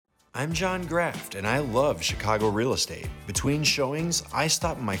I'm John Graft, and I love Chicago real estate. Between showings, I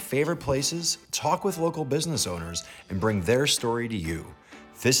stop in my favorite places, talk with local business owners, and bring their story to you.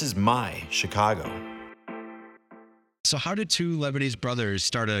 This is my Chicago. So how did two Lebanese brothers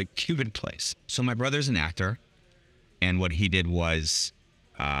start a Cuban place? So my brother's an actor, and what he did was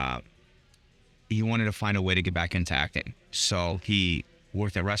he wanted to find a way to get back into acting. So he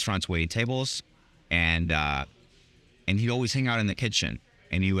worked at restaurants waiting tables, and he'd always hang out in the kitchen.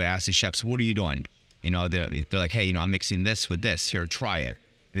 And he would ask the chefs, "What are you doing?" You know, they're like, "Hey, I'm mixing this with this. Here, try it."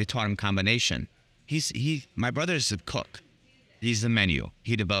 They taught him combination. My brother's a cook. He's the menu.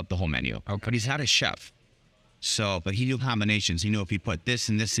 He developed the whole menu. Okay. But he's not a chef. So, but he knew combinations. He knew if he put this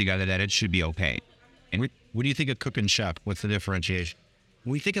and this together, that it should be okay. And what do you think of cook and chef? What's the differentiation?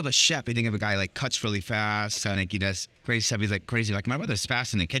 when we think of a chef, we think of a guy like cuts really fast. I think he does crazy stuff. He's like crazy. Like my brother's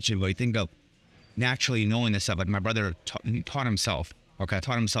fast in the kitchen, but you think of naturally knowing this stuff. Like my brother taught himself. Okay,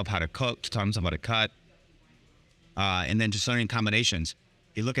 taught himself how to cook, taught himself how to cut, and then just learning combinations.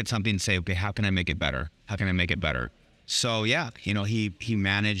 You look at something and say, okay, how can I make it better? How can I make it better? So yeah, he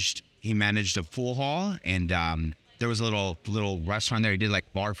managed a pool hall, and there was a little restaurant there. He did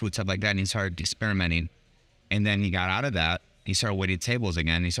like bar food, stuff like that, and he started experimenting. And then he got out of that. He started waiting tables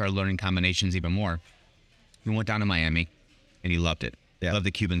again. He started learning combinations even more. He went down to Miami, and he loved it. Yeah. Loved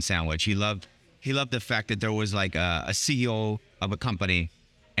the Cuban sandwich. He loved the fact that there was like a CEO of a company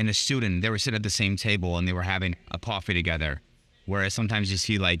and a student. They were sitting at the same table and they were having a coffee together. Whereas sometimes you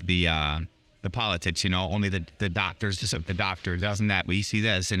see like the politics, only the doctors, just the doctor doesn't that, but you see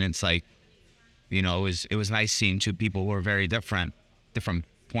this, and it's like, it was nice seeing two people who were very different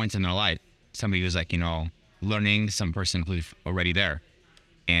points in their life. Somebody was like, learning, some person who's already there,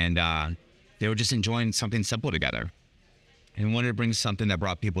 and they were just enjoying something simple together, and wanted to bring something that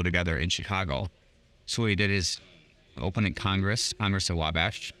brought people together in Chicago. So what he did is open at Congress at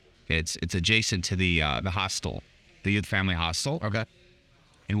Wabash. It's adjacent to the hostel, the youth family hostel. Okay.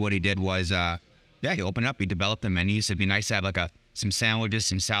 And what he did was, he opened up. He developed the menu. He said it'd be nice to have some sandwiches,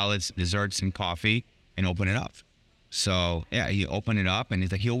 some salads, desserts, and coffee, and open it up. So yeah, he opened it up, and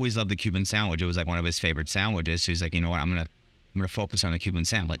he's like, he always loved the Cuban sandwich. It was like one of his favorite sandwiches. So he's like, you know what, I'm gonna focus on the Cuban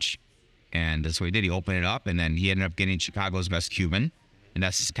sandwich, and that's what he did. He opened it up, and then he ended up getting Chicago's best Cuban, and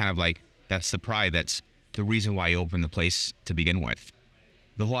that's kind of like that's the pride. That's the reason why he opened the place to begin with.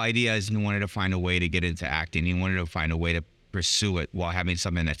 The whole idea is he wanted to find a way to get into acting. He wanted to find a way to pursue it while having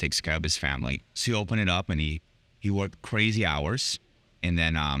something that takes care of his family. So he opened it up, and he worked crazy hours, and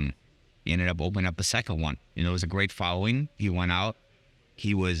then he ended up opening up the second one. It was a great following. He went out.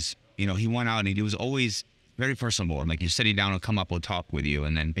 He was always very personable. Like, you're sitting down, he'll come up, we'll talk with you,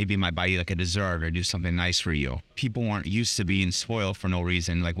 and then maybe he might buy you like a dessert or do something nice for you. People weren't used to being spoiled for no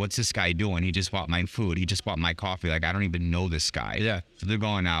reason. Like, what's this guy doing? He just bought my food. He just bought my coffee. Like, I don't even know this guy. Yeah. So they're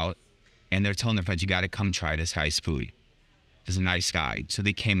going out, and they're telling their friends, you got to come try this guy's food. He's a nice guy. So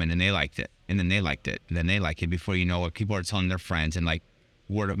they came in, and they liked it. And then they liked it. And then they liked it. Before you know it, people are telling their friends, and like,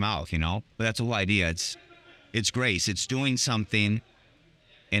 word of mouth, But that's the whole idea. It's grace. It's doing something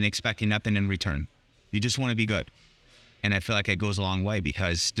and expecting nothing in return. You just want to be good. And I feel like it goes a long way,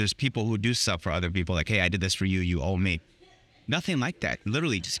 because there's people who do stuff for other people. Like, hey, I did this for you. You owe me. Nothing like that.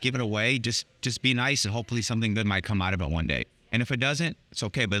 Literally, just give it away. Just be nice, and hopefully something good might come out of it one day. And if it doesn't, it's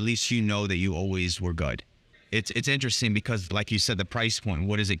okay. But at least you know that you always were good. It's interesting because, like you said, the price point.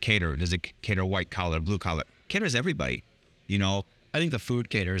 What does it cater? Does it cater white collar, blue collar? Caters everybody. I think the food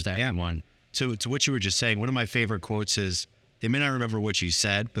caters that one. To what you were just saying, one of my favorite quotes is, they may not remember what you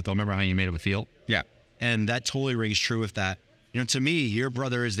said, but they'll remember how you made them feel. Yeah. And that totally rings true with that. To me, your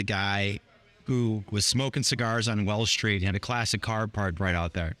brother is the guy who was smoking cigars on Wells Street. He had a classic car parked right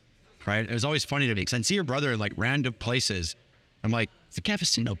out there, right? It was always funny to me because I'd see your brother in like random places. I'm like, it's a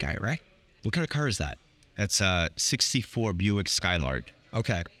Cafecito guy, right? What kind of car is that? That's a 64 Buick Skylark.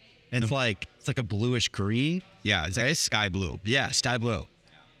 Okay. And it's like a bluish green. Yeah, it's sky blue. Yeah, sky blue.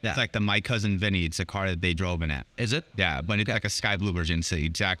 Yeah. It's like My Cousin Vinny. It's a car that they drove in at. Is it? Yeah, but it's like a sky blue version. So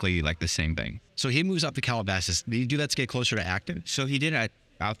exactly like the same thing. So he moves up to Calabasas. Did he do that to get closer to acting? So he did it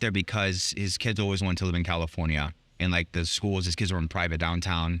out there because his kids always wanted to live in California. And like the schools, his kids were in private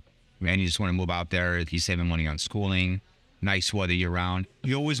downtown. And he just wanted to move out there. He's saving money on schooling. Nice weather year round.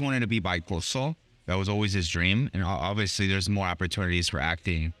 He always wanted to be bicoastal. That was always his dream. And obviously there's more opportunities for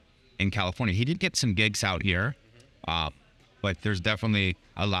acting in California. He did get some gigs out here, but there's definitely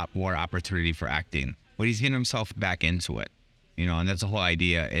a lot more opportunity for acting. But he's getting himself back into it, and that's the whole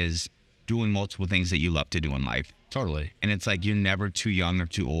idea, is doing multiple things that you love to do in life. Totally. And it's like, you're never too young or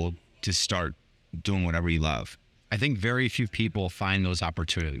too old to start doing whatever you love. I think very few people find those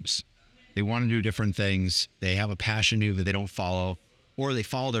opportunities. They want to do different things. They have a passion that they don't follow, or they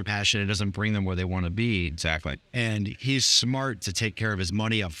follow their passion. It doesn't bring them where they want to be. Exactly. And he's smart to take care of his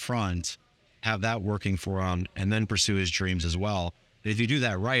money up front, have that working for him, and then pursue his dreams as well. And if you do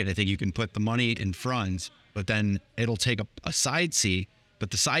that right, I think you can put the money in front, but then it'll take a side seat. But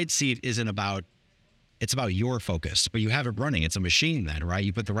the side seat isn't about, it's about your focus, but you have it running. It's a machine then, right?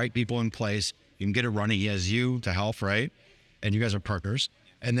 You put the right people in place, you can get it running. He has you to help, right? And you guys are partners.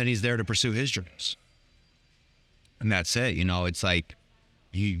 And then he's there to pursue his dreams. And that's it. You know, it's like,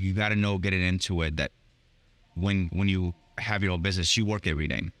 you got to know, getting into it, that when you have your own business, you work every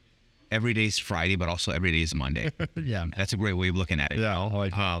day. Every day is Friday, but also every day is Monday. Yeah. That's a great way of looking at it.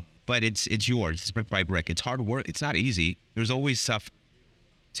 Yeah. But it's yours. It's brick by brick. It's hard work. It's not easy. There's always stuff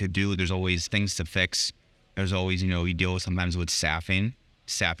to do. There's always things to fix. There's always, you deal sometimes with staffing.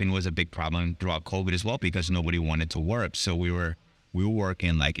 Staffing was a big problem throughout COVID as well, because nobody wanted to work. So we were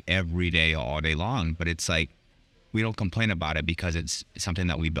working like every day, all day long. But it's like, we don't complain about it because it's something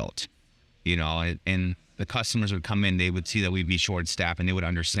that we built, and the customers would come in, they would see that we'd be short staffed, and they would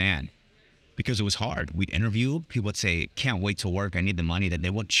understand, because it was hard. We'd interview, people would say, can't wait to work, I need the money. Then they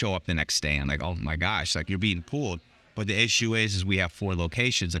wouldn't show up the next day. I'm like, oh my gosh, like, you're being pulled. But the issue is we have 4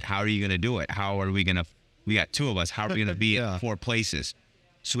 locations. Like, how are you going to do it? We got 2 of us. How are we going to be at 4 places?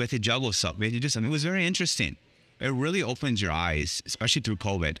 So we had to juggle stuff. We had to do something. It was very interesting. It really opens your eyes, especially through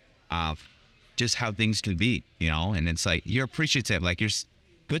COVID, just how things can be, and it's like, you're appreciative, like, you're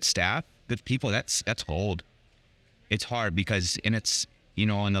good staff, good people. That's old. It's hard because, and it's, in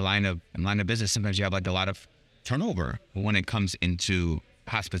the line of business, sometimes you have like a lot of turnover when it comes into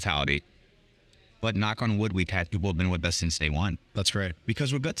hospitality. But knock on wood, we've had people who have been with us since day one. That's great.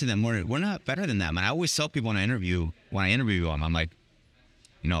 Because we're good to them. We're not better than them. And I always tell people when I interview them, I'm like,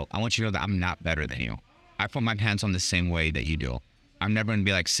 I want you to know that I'm not better than you. I put my hands on the same way that you do. I'm never gonna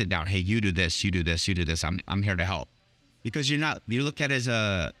be like, sit down, hey, you do this, you do this, you do this. I'm here to help. Because you look at it as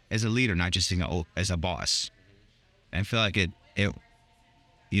a leader, not just as a boss. And I feel like it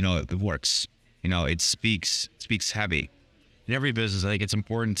works. It speaks heavy. In every business, I think it's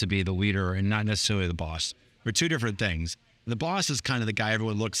important to be the leader and not necessarily the boss. They're 2 different things. The boss is kind of the guy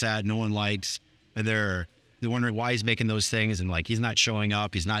everyone looks at, no one likes, and they're wondering why he's making those things, and like, he's not showing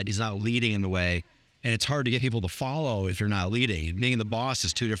up, he's not leading in the way. And it's hard to get people to follow if you're not leading. Being the boss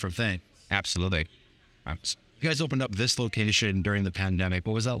is 2 different things. Absolutely. You guys opened up this location during the pandemic.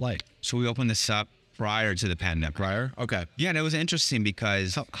 What was that like? So we opened this up prior to the pandemic. Prior? Okay. Yeah, and it was interesting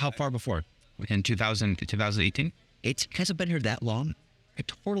because... How far before? In 2018. You guys have been here that long? I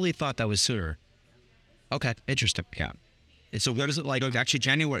totally thought that was sooner. Okay, interesting. Yeah. And so what is it like? Actually,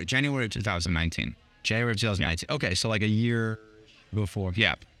 January of 2019. January of 2019. Yeah. Okay, so like a year before.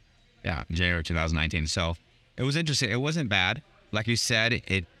 Yeah, January 2019. So it was interesting. It wasn't bad. Like you said,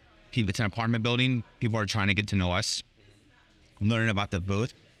 it's an apartment building. People are trying to get to know us, learning about the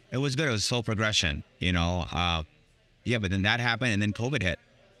booth. It was good. It was slow progression, but then that happened, and then COVID hit.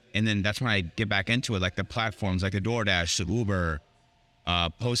 And then that's when I get back into it, like the platforms, like the DoorDash, the Uber,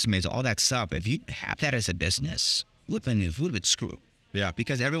 Postmates, all that stuff. If you have that as a business, flip it, screw. Yeah.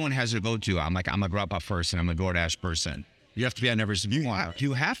 Because everyone has their go-to. I'm a Grubhub person. I'm a DoorDash person. You have to be on every...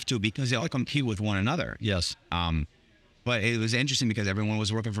 You have to, because they all compete with one another. Yes. But it was interesting because everyone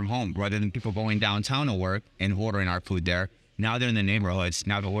was working from home rather than people going downtown to work and ordering our food there. Now they're in the neighborhoods.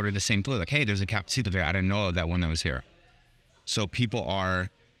 Now they'll order the same food. Like, hey, there's a Cafecito there. I didn't know that one that was here. So people are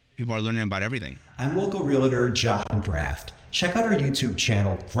learning about everything. I'm local realtor John Graft. Check out our YouTube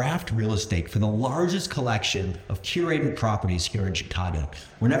channel, Graft Real Estate, for the largest collection of curated properties here in Chicago.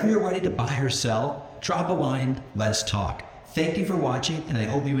 Whenever you're ready to buy or sell, drop a line, let's talk. Thank you for watching, and I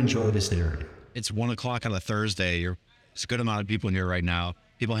hope you enjoy this interview. It's 1:00 on a Thursday. There's a good amount of people in here right now.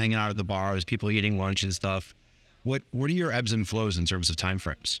 People hanging out at the bars, people eating lunch and stuff. What are your ebbs and flows in terms of time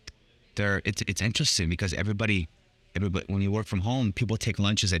frames? It's interesting because everybody, when you work from home, people take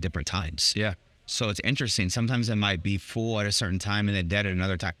lunches at different times. Yeah. So it's interesting. Sometimes it might be full at a certain time and then dead at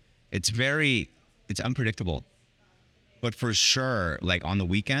another time. It's unpredictable. But for sure, like on the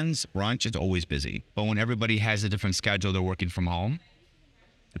weekends, brunch is always busy. But when everybody has a different schedule, they're working from home,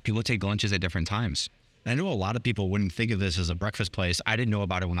 people take lunches at different times. I know a lot of people wouldn't think of this as a breakfast place. I didn't know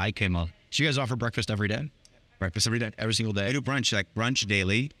about it when I came up. Do you guys offer breakfast every day? Breakfast every day, every single day? I do brunch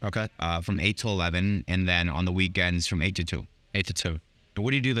daily. Okay. From 8 to 11, and then on the weekends from 8 to 2. 8 to 2. But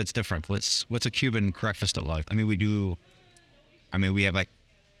what do you do that's different? What's a Cuban breakfast like? We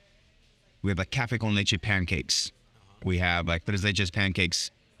have cafe con leche pancakes. We have like tres leches pancakes.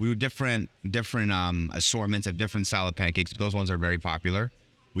 We do different assortments of different salad pancakes. Those ones are very popular.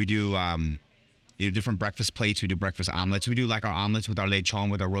 We do different breakfast plates. We do breakfast omelets. We do like our omelets with our lechon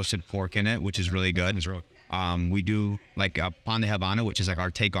with our roasted pork in it, which is really good. We do like pan de Habana, which is like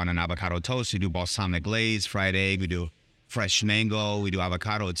our take on an avocado toast. We do balsamic glaze, fried egg. We do fresh mango. We do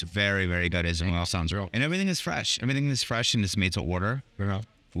avocado. It's very, very good as well. Sounds real. And everything is fresh. Everything is fresh and it's made to order.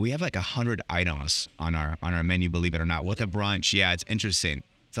 We have like 100 items on our menu, believe it or not. With a brunch, yeah, it's interesting.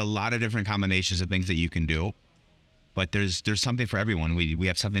 It's a lot of different combinations of things that you can do. But there's something for everyone. We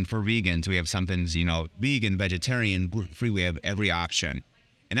have something for vegans. We have something, vegan, vegetarian, gluten-free. We have every option.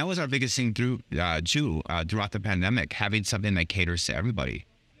 And that was our biggest thing throughout the pandemic, having something that caters to everybody.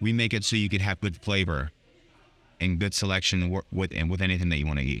 We make it so you can have good flavor and good selection with anything that you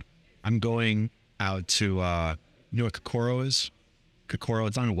want to eat. I'm going out to, you know what Kokoro is? Kokoro,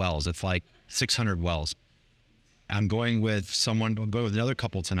 it's on Wells. It's like 600 Wells. I'm going with another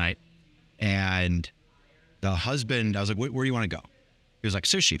couple tonight. And the husband, I was like, where do you want to go? He was like,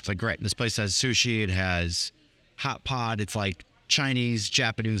 sushi. It's like, great. This place has sushi. It has hot pot. It's like Chinese,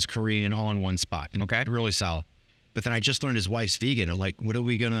 Japanese, Korean, all in one spot. Okay, really solid. But then I just learned his wife's vegan. I'm like, what are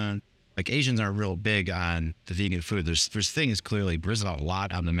we gonna, like, Asians aren't real big on the vegan food. There's things clearly, there's a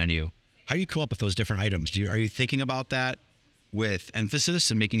lot on the menu. How do you come up with those different items? Are you thinking about that with emphasis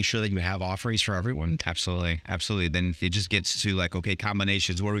and making sure that you have offerings for everyone? Absolutely. Then it just gets to like, okay,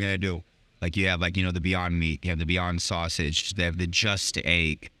 combinations, what are we gonna do? Like you have the Beyond Meat, you have the Beyond Sausage, they have the Just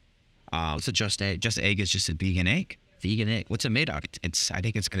Egg. What's a Just Egg? Just Egg is just a vegan egg. Vegan egg. What's it made of? I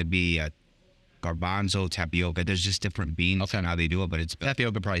think it's going to be garbanzo, tapioca. There's just different beans and how they do it, but it's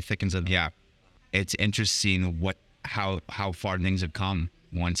Tapioca probably thickens it. Yeah, it's interesting how far things have come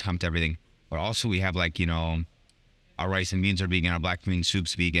once come to everything. But also we have our rice and beans are vegan, our black bean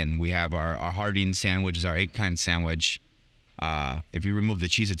soup's vegan. We have our Hardin sandwiches, our eggplant sandwich. If you remove the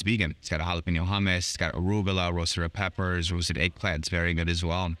cheese, it's vegan. It's got a jalapeno hummus, it's got arugula, roasted red peppers, roasted eggplant. It's very good as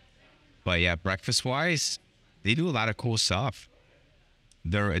well. But yeah, breakfast-wise, they do a lot of cool stuff.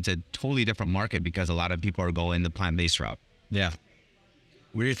 It's a totally different market because a lot of people are going the plant-based route. Yeah.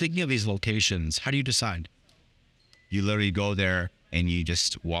 When you're thinking of these locations, how do you decide? You literally go there and you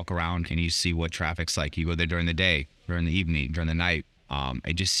just walk around and you see what traffic's like. You go there during the day, during the evening, during the night, and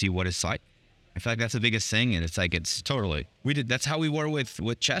just see what it's like. I feel like that's the biggest thing, and it's totally. That's how we were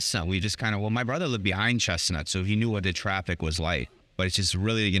with Chestnut. We just my brother lived behind Chestnut, so he knew what the traffic was like. But it's just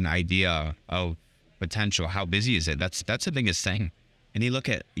really an idea of potential. How busy is it? That's the biggest thing. And you look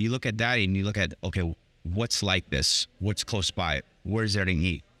at that and you look at, okay, what's like this? What's close by? Where's there to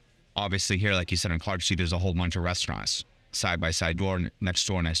eat? Obviously here, like you said, in Clark Street, there's a whole bunch of restaurants side by side, next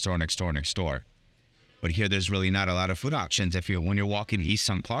door. But here, there's really not a lot of food options. When you're walking east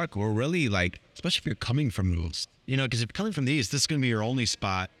on Clark, we're really especially if you're coming from those, because if you're coming from the east, this is going to be your only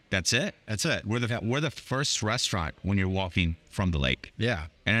spot. That's it. We're the first restaurant when you're walking from the lake. Yeah.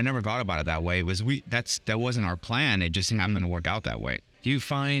 And I never thought about it that way. That wasn't our plan. It just happened to work out that way. Do you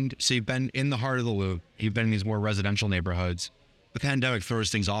find, so you've been in the heart of the loop, you've been in these more residential neighborhoods. The pandemic throws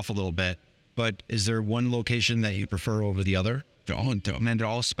things off a little bit, but is there one location that you prefer over the other? They're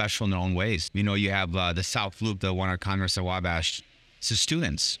all special in their own ways. You have the South Loop, the one on Congress and Wabash. It's the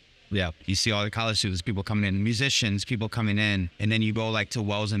students. Yeah. You see all the college students, people coming in, musicians, people coming in. And then you go to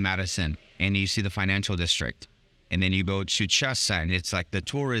Wells and Madison and you see the financial district. And then you go to Chestnut and it's like the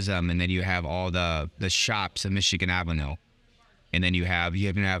tourism. And then you have all the shops in Michigan Avenue. And then you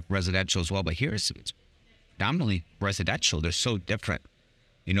even have residential as well. But here's predominantly residential. They're so different.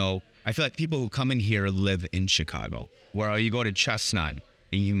 I feel like people who come in here live in Chicago. Where you go to Chestnut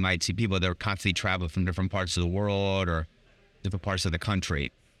and you might see people that are constantly traveling from different parts of the world or different parts of the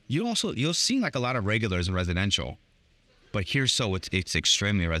country. You'll see a lot of regulars in residential, but here, it's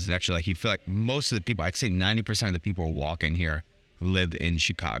extremely residential. You feel like most of the people, I'd say 90% of the people walking here live in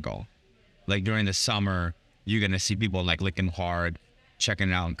Chicago. During the summer, you're going to see people licking hard, checking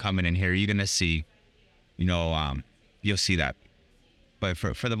it out and coming in here. You're going to see, you'll see that. But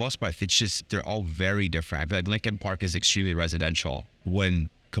for the most part, it's just, they're all very different. I feel like Lincoln Park is extremely residential when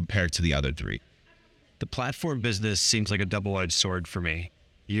compared to the other three. The platform business seems like a double-edged sword for me.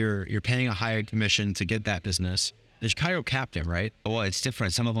 You're paying a higher commission to get that business. The Chicago capped it, right? Well, it's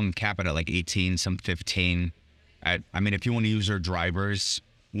different. Some of them cap it at 18, some 15. If you want to use their drivers,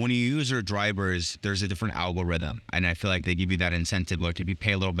 there's a different algorithm. And I feel like they give you that incentive. If you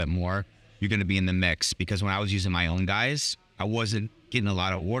pay a little bit more, you're going to be in the mix. Because when I was using my own guys, I wasn't getting a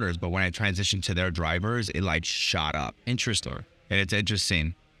lot of orders. But when I transitioned to their drivers, it shot up. Interesting. And it's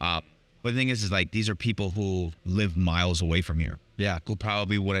interesting. But the thing is these are people who live miles away from here. Yeah. Who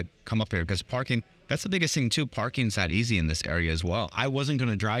probably wouldn't come up here because parking, that's the biggest thing too. Parking's not easy in this area as well. I wasn't going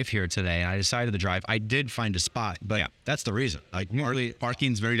to drive here today and I decided to drive. I did find a spot, but yeah, that's the reason.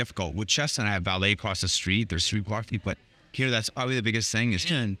 Parking's very difficult. With Chestnut, I have valet across the street. There's street parking, but Here, that's probably the biggest thing is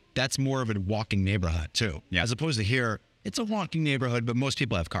And that's more of a walking neighborhood too. Yeah. As opposed to here, it's a walking neighborhood, but most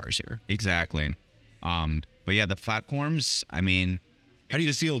people have cars here. exactly. But yeah, the platforms, I mean, How do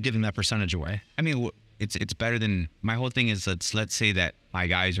you feel giving that percentage away? it's better than my whole thing is let's say that my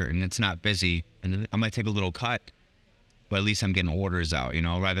guys are and it's not busy and I might take a little cut, but at least I'm getting orders out,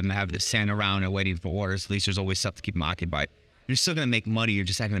 rather than have to stand around and waiting for orders. At least there's always stuff to keep them occupied. You're still gonna make money. You're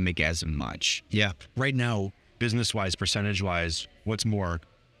just not gonna make as much. Yeah. Right now, business-wise, percentage-wise, what's more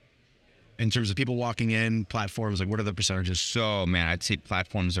in terms of people walking in, platforms, like what are the percentages? So man, I'd say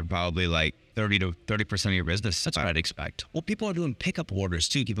platforms are probably like 30% of your business. That's what I'd expect. Well, people are doing pickup orders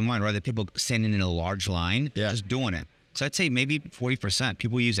too. Keep in mind, rather people standing in a large line, just doing it. So I'd say maybe 40%.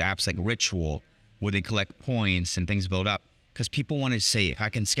 People use apps like Ritual, where they collect points and things build up. Because people want to say, if I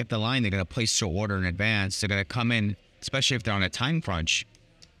can skip the line, they're gonna place their order in advance. They're gonna come in, especially if they're on a time crunch.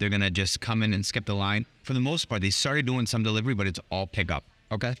 They're gonna just come in and skip the line. For the most part, they started doing some delivery, but it's all pickup.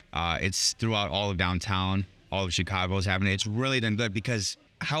 Okay. It's throughout all of downtown, all of Chicago's having it. It's really done good because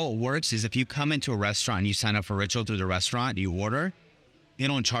how it works is if you come into a restaurant and you sign up for Ritual through the restaurant, you order, they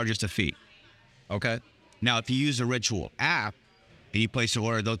don't charge us a fee. Okay. Now, if you use the Ritual app and you place your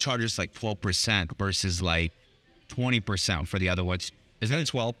order, they'll charge us like 12% versus like 20% for the other ones. Isn't it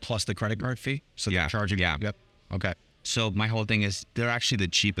 12 plus the credit card fee? So Yeah. they're charging. Yeah. Yep. Okay. So my whole thing is they're actually the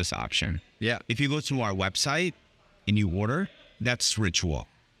cheapest option. Yeah. If you go to our website and you order, that's Ritual.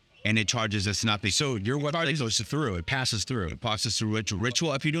 And it charges us nothing. So your website goes through, it passes through. It passes through Ritual.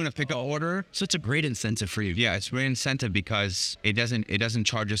 Ritual, if you're doing a pickup order, So it's a great incentive for you. yeah, it's very incentive because it doesn't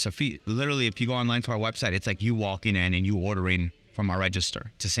charge us a fee. Literally, if you go online to our website, it's like you walking in and you ordering from our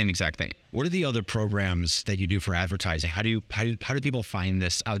register. It's the same exact thing. What are the other programs that you do for advertising? How do people find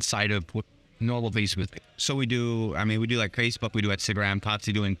this outside of what normal Facebook? So we do like Facebook, we do Instagram,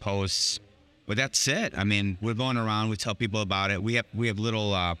 constantly doing posts. But that's it. I mean, we're going around, we tell people about it. We have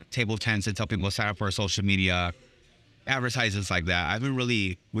little table tents that tell people to sign up for our social media, advertisements like that. we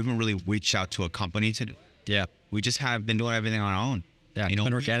haven't really reached out to a company to do. Yeah. We just have been doing everything on our own. Yeah. It's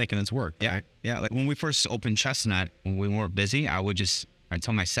been organic and it's worked. Yeah. Right? Yeah. Like when we first opened Chestnut, when we weren't busy, I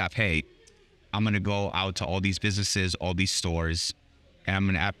tell my staff, hey, I'm going to go out to all these businesses, all these stores, and I'm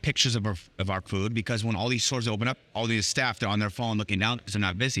going to add pictures of our food because when all these stores open up, all these staff, they're on their phone looking down because they're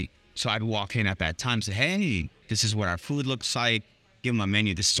not busy. So I'd walk in at that time and say, hey, this is what our food looks like. Give them a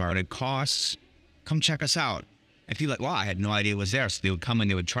menu. This is what it costs. Come check us out. And people like, wow, I had no idea it was there. So they would come and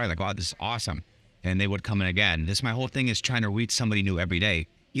they would try like, wow, this is awesome. And they would come in again. My whole thing is trying to reach somebody new every day.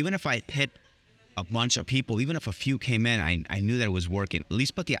 Even if I hit a bunch of people, even if a few came in, I knew that it was working. At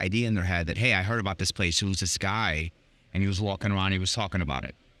least put the idea in their head that, hey, I heard about this place. It was this guy and he was walking around. He was talking about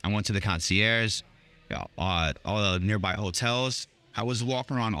it. I went to the concierge, all the nearby hotels. I was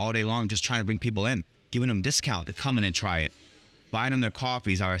walking around all day long just trying to bring people in, giving them discount to come in and try it, buying them their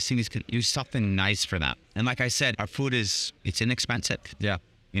coffees. Our seniors could use something nice for them. And like I said, our food it's inexpensive. Yeah.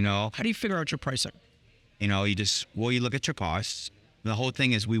 How do you figure out your pricing? you look at your costs. The whole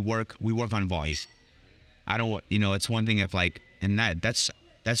thing is we work on volume. I don't, it's one thing if like, and that's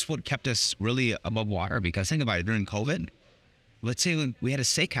what kept us really above water because think about it, during COVID, let's say we had a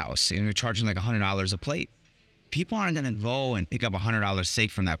steakhouse and we're charging like $100 a plate. People aren't going to go and pick up $100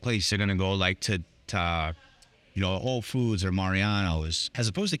 steak from that place. They're going to go like to Whole Foods or Mariano's. As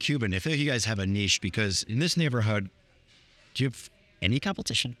opposed to Cuban, I feel like you guys have a niche because in this neighborhood, do you have any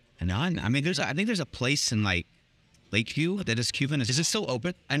competition? None. I mean, I think there's a place in like Lakeview that is Cuban. Is it still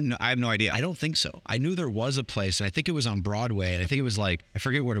open? I have no idea. I don't think so. I knew there was a place, and I think it was on Broadway, and I think it was like, I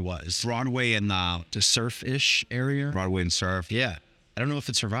forget what it was. Broadway and The surf-ish area? Broadway and Surf. Yeah. I don't know if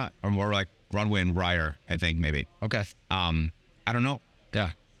it survived. Or more like Broadway and Briar, I think maybe. Okay. I don't know.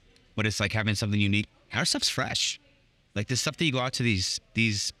 Yeah. But it's like having something unique. Our stuff's fresh. Like the stuff that you go out to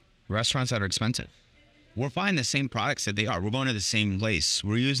these restaurants that are expensive. We're buying the same products that they are. We're going to the same place.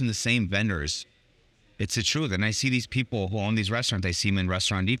 We're using the same vendors. It's the truth. And I see these people who own these restaurants. I see them in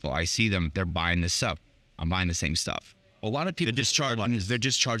Restaurant Depot. I see them. They're buying this stuff. I'm buying the same stuff. A lot of people they're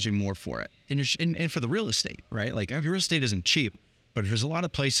just charging more for it. And for the real estate, right? Like real estate isn't cheap, but there's a lot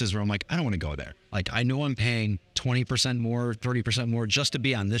of places where I'm like, I don't want to go there. Like I know I'm paying 20% more, 30% more just to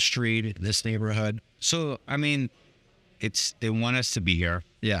be on this street, in this neighborhood. So, I mean, they want us to be here.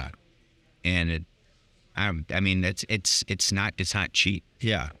 Yeah. And it's not cheap.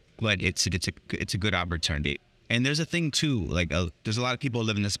 Yeah. But it's a good opportunity. And there's a thing too, like there's a lot of people who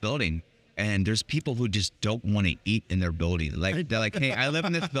live in this building, and there's people who just don't want to eat in their building. Like they're like, hey, I live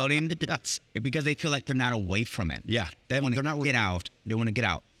in this building, because they feel like they're not away from it. Yeah, they're not get out. They want to get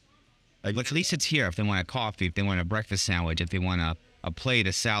out. Like, but at least it's here. If they want a coffee, if they want a breakfast sandwich, if they want a plate,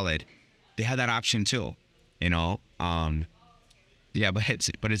 a salad, they have that option too. you know. Yeah, but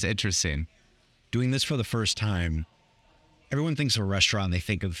it's interesting. Doing this for the first time, everyone thinks of a restaurant, they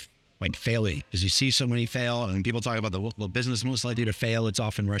think of like failing, because you see so many fail, and people talk about the business most likely to fail. It's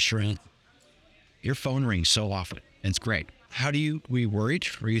often restaurant. Your phone rings so often, and it's great. Were you worried?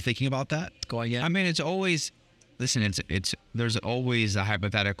 Were you thinking about that going in? I mean, it's always, listen, there's always a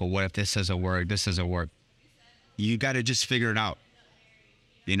hypothetical. What if this doesn't work? This doesn't work. You got to just figure it out.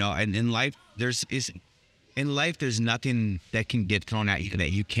 You know, and in life, there's nothing that can get thrown at you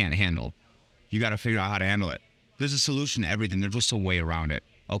that you can't handle. You got to figure out how to handle it. There's a solution to everything. There's just a way around it.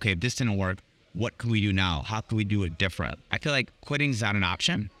 Okay, if this didn't work, what can we do now? How can we do it different? I feel like quitting's not an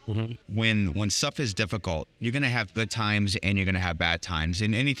option. Mm-hmm. When stuff is difficult, you're going to have good times and you're going to have bad times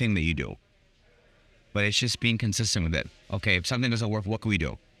in anything that you do. But it's just being consistent with it. Okay, if something doesn't work, what can we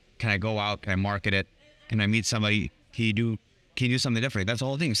do? Can I go out? Can I market it? Can I meet somebody? Can you do something different? That's the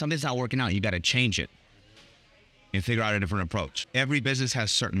whole thing. If something's not working out, you got to change it and figure out a different approach. Every business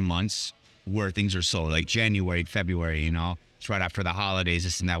has certain months where things are slow, like January, February, you know, it's right after the holidays,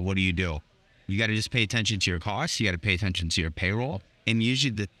 this and that. What do? You got to just pay attention to your costs. You got to pay attention to your payroll. And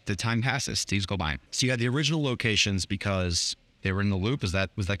usually the time passes, things go by. So you had the original locations because they were in the loop. Was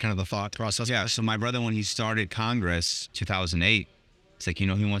that kind of the thought process? Yeah. So my brother, when he started Congress, 2008, it's like, you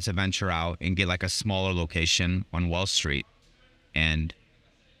know, he wants to venture out and get like a smaller location on Wall Street. And,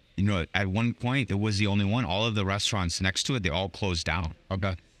 you know, at one point, it was the only one. All of the restaurants next to it, they all closed down.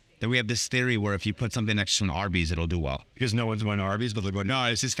 Okay. Then we have this theory where if you put something next to an Arby's, it'll do well. Because no one's going to Arby's, but they're going, no,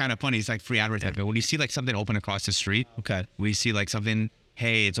 it's just kind of funny. It's like free advertisement. When you see like something open across the street, okay, we see like something,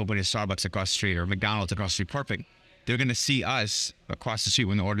 hey, it's opening a Starbucks across the street or McDonald's across the street. Perfect. They're going to see us across the street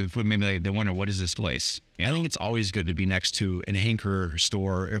when they order the food. Maybe they wonder, what is this place? I think it's always good to be next to an anchor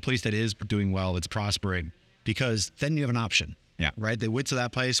store or a place that is doing well, it's prospering, because then you have an option. Yeah. Right? They went to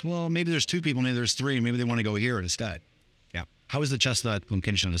that place. Well, maybe there's 2 people, maybe there's 3. Maybe they want to go here instead. Yeah. How was the chestnut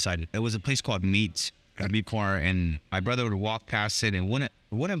location decided? It was a place called Meat Corner, and my brother would walk past it and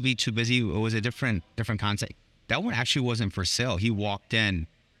wouldn't be too busy. It was a different concept. That one actually wasn't for sale. He walked in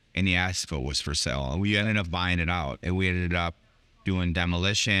and he asked if it was for sale. And we ended up buying it out, and we ended up doing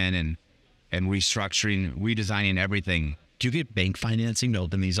demolition and restructuring, redesigning everything. Do you get bank financing to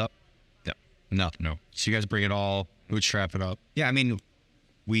open these up? No. So you guys bring it all, bootstrap it up? Yeah, I mean,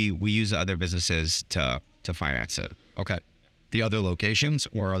 we use other businesses to finance it. Okay. The other locations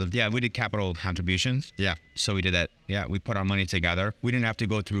or other? Yeah, we did capital contributions. Yeah. So we did that. Yeah, we put our money together. We didn't have to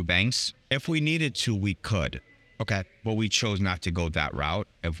go through banks. If we needed to, we could. Okay. But we chose not to go that route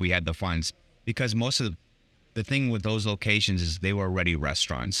if we had the funds, because most of the thing with those locations is they were already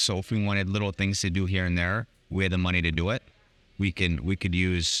restaurants. So if we wanted little things to do here and there, we had the money to do it. We could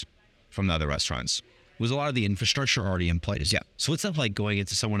use from the other restaurants. Was a lot of the infrastructure already in place? Yeah. So what's that like going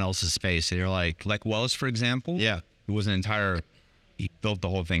into someone else's space and you're like Wells, for example? Yeah. It was he built the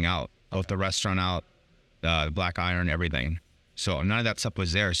whole thing out, built the restaurant out, the black iron, everything. So none of that stuff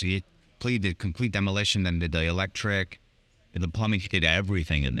was there. So he did complete demolition, then did the electric, the plumbing, he did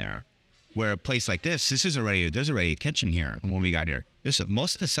everything in there. Where a place like there's already a kitchen here when we got here.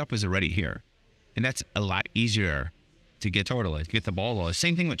 Most of the stuff was already here. And that's a lot easier to get the ball rolling.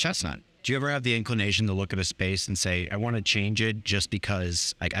 Same thing with Chestnut. Do you ever have the inclination to look at a space and say, I want to change it just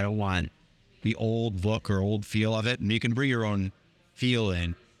because I don't want the old look or old feel of it? And you can bring your own feel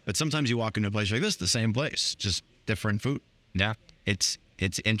in, but sometimes you walk into a place like this, the same place, just different food. Yeah, it's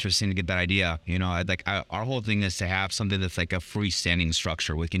interesting to get that idea. You know, our whole thing is to have something that's like a freestanding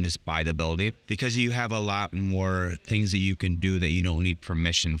structure. We can just buy the building, because you have a lot more things that you can do that you don't need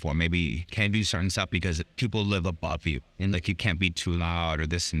permission for. Maybe you can't do certain stuff because people live above you, and like you can't be too loud or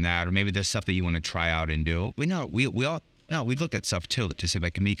this and that, or maybe there's stuff that you want to try out and do. We looked at stuff too to see if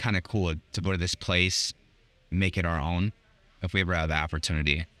it can be kind of cool to go to this place, make it our own, if we ever have the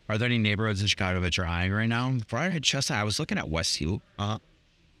opportunity. Are there any neighborhoods in Chicago that you're eyeing right now? Before I had Chestnut, I was looking at Westview. I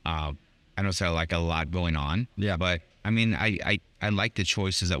know there's like a lot going on. Yeah. But I mean, I like the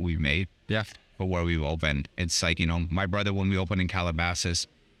choices that we've made. Yeah. For where we've opened. It's like, you know, my brother, when we opened in Calabasas,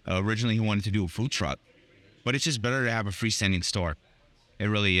 originally he wanted to do a food truck, but it's just better to have a freestanding store. It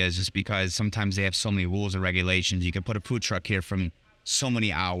really is, just because sometimes they have so many rules and regulations. You can put a food truck here from so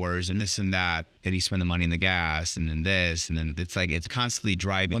many hours and this and that, and you spend the money in the gas and then this, and then it's like, it's constantly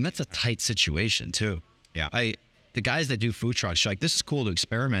driving. Well, and that's a tight situation too. Yeah. The guys that do food trucks, like, this is cool to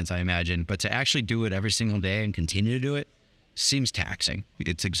experiment, I imagine, but to actually do it every single day and continue to do it seems taxing.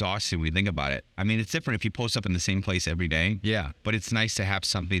 It's exhausting when you think about it. I mean, it's different if you post up in the same place every day. Yeah. But it's nice to have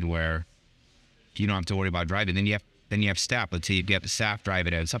something where you don't have to worry about driving. Then you have staff. Let's say you have staff drive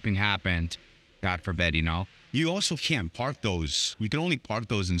it, and something happened, God forbid, you know, You also can't park those. You can only park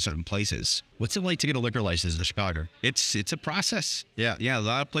those in certain places. What's it like to get a liquor license in Chicago? It's a process. Yeah. Yeah. A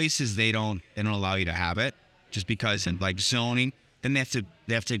lot of places they don't allow you to have it just because in like zoning. Then they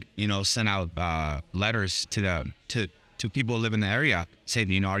have to send out letters to people who live in the area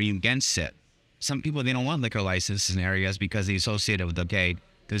saying, are you against it? Some people, they don't want liquor licenses in areas because they associate it with, okay,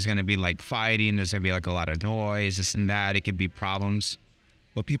 there's going to be like fighting, there's going to be like a lot of noise, this and that, it could be problems.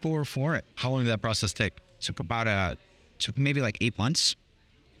 But people were for it. How long did that process take? Took maybe like 8 months.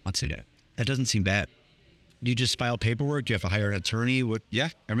 Let's see that. That doesn't seem bad. Do you just file paperwork? Do you have to hire an attorney? What? Yeah,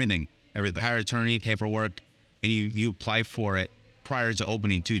 everything. Hire attorney, paperwork, and you apply for it prior to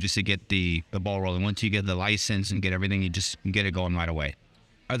opening too, just to get the ball rolling. Once you get the license and get everything, you get it going right away.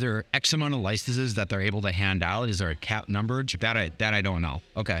 Are there X amount of licenses that they're able to hand out? Is there a cap number? That I don't know.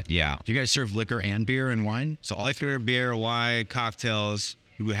 Okay. Yeah. Do you guys serve liquor and beer and wine? So liquor, beer, wine, cocktails,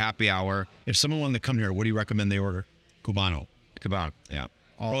 we do happy hour. If someone wanted to come here, what do you recommend they order? Cubano, yeah.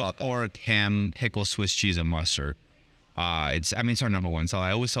 Or ham, pickle, Swiss cheese, and mustard. It's our number one. So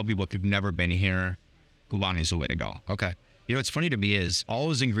I always tell people if you've never been here, Cubano is the way to go. Okay. What's funny to me is all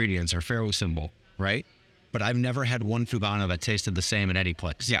those ingredients are fairly simple, right? But I've never had one Cubano that tasted the same in any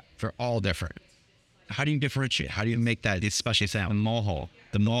place. Yeah. They're all different. How do you differentiate? How do you make that special sound? The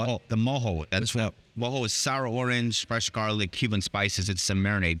mojo. That's what mojo is: sour orange, fresh garlic, Cuban spices. It's a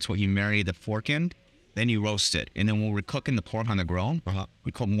marinade. It's what you marinate the pork in, then you roast it, and then when we're cooking the pork on the grill,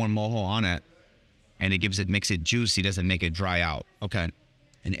 we put more mojo on it, and it makes it juicy. Doesn't make it dry out. Okay.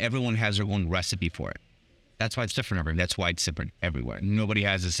 And everyone has their own recipe for it. That's why it's different everywhere. That's why it's different everywhere. Nobody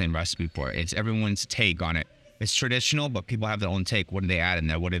has the same recipe for it. It's everyone's take on it. It's traditional, but people have their own take. What do they add in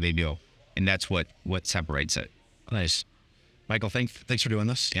there? What do they do? And that's what separates it. Nice. Michael, thanks for doing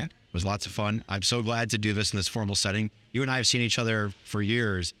this. Yeah. It was lots of fun. I'm so glad to do this in this formal setting. You and I have seen each other for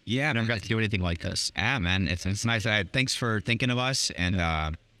years. Yeah. I never got to do anything like this. Yeah, man. It's nice. Thanks for thinking of us, and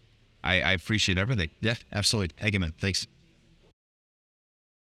I appreciate everything. Yeah, absolutely. Thank you, man. Thanks.